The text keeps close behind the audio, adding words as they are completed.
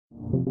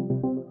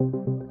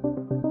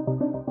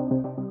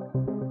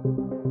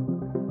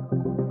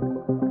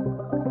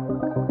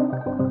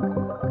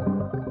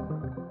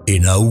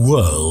In a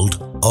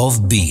world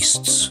of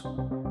beasts,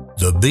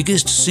 the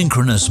biggest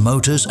synchronous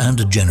motors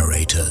and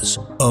generators,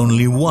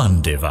 only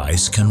one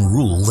device can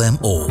rule them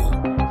all.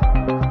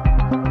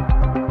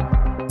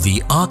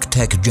 The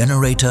Arcteq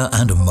Generator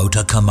and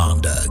Motor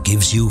Commander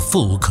gives you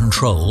full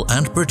control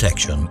and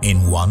protection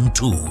in one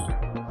tool.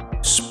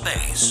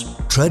 Space.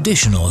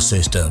 Traditional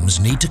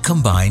systems need to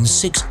combine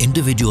 6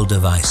 individual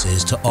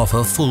devices to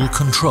offer full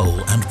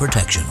control and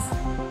protection.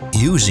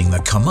 Using the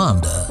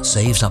Commander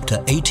saves up to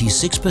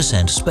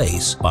 86%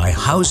 space by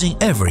housing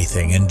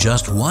everything in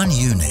just one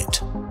unit.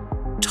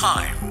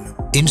 Time.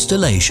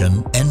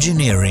 Installation,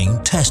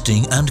 engineering,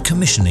 testing and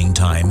commissioning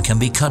time can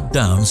be cut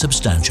down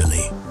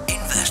substantially.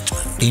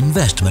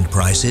 Investment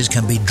prices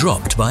can be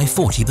dropped by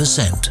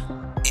 40%.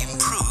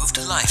 Improved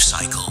life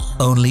cycle.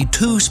 Only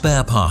 2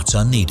 spare parts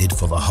are needed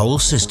for the whole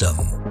system.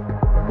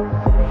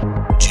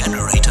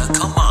 Generator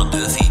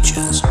Commander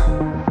features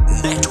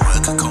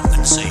network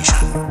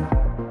compensation.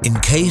 In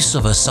case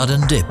of a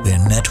sudden dip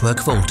in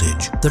network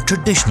voltage, the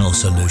traditional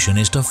solution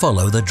is to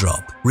follow the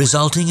drop,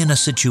 resulting in a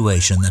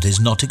situation that is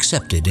not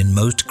accepted in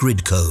most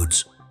grid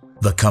codes.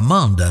 The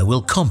Commander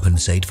will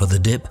compensate for the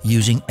dip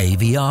using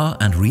AVR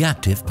and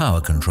reactive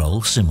power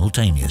control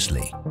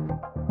simultaneously.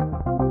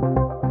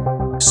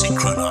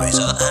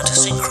 Synchronizer and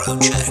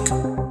Synchro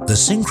Check. The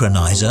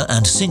Synchronizer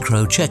and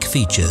Synchro Check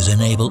features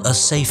enable a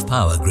safe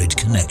power grid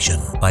connection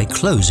by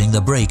closing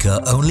the breaker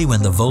only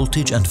when the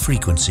voltage and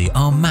frequency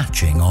are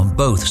matching on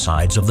both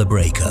sides of the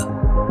breaker.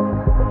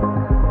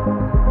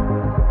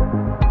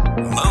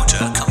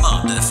 Motor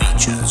Commander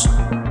features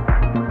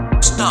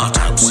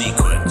Startup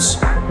Sequence.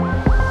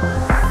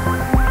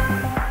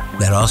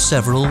 There are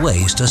several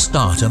ways to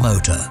start a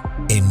motor.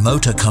 In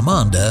Motor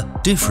Commander,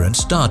 different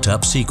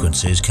startup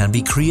sequences can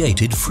be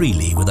created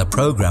freely with a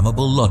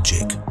programmable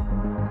logic.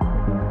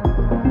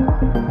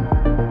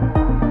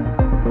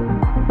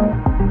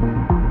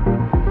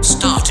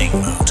 Starting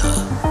motor.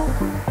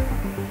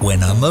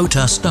 When a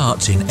motor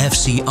starts in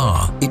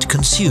FCR, it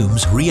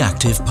consumes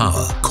reactive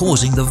power,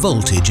 causing the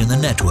voltage in the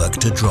network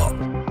to drop.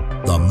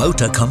 The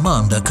Motor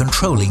Commander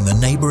controlling the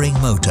neighboring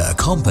motor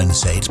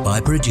compensates by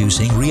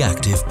producing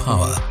reactive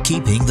power,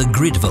 keeping the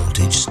grid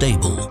voltage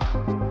stable.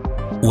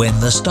 When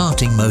the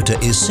starting motor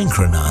is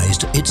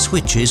synchronized, it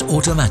switches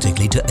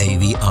automatically to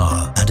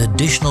AVR and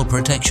additional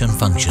protection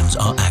functions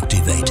are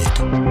activated.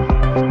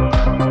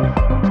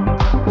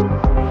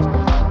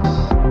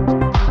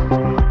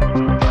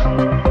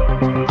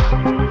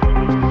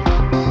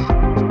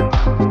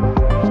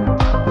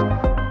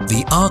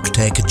 The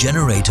Arcteq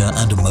Generator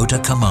and Motor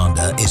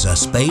Commander is a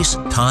space,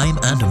 time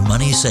and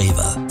money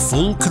saver,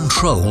 full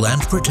control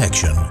and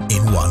protection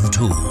in one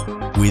tool,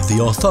 with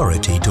the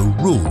authority to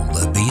rule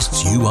the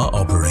beasts you are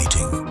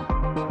operating.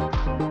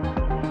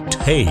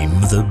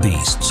 Tame the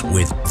beasts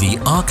with the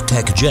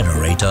Arcteq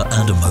Generator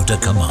and Motor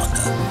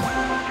Commander.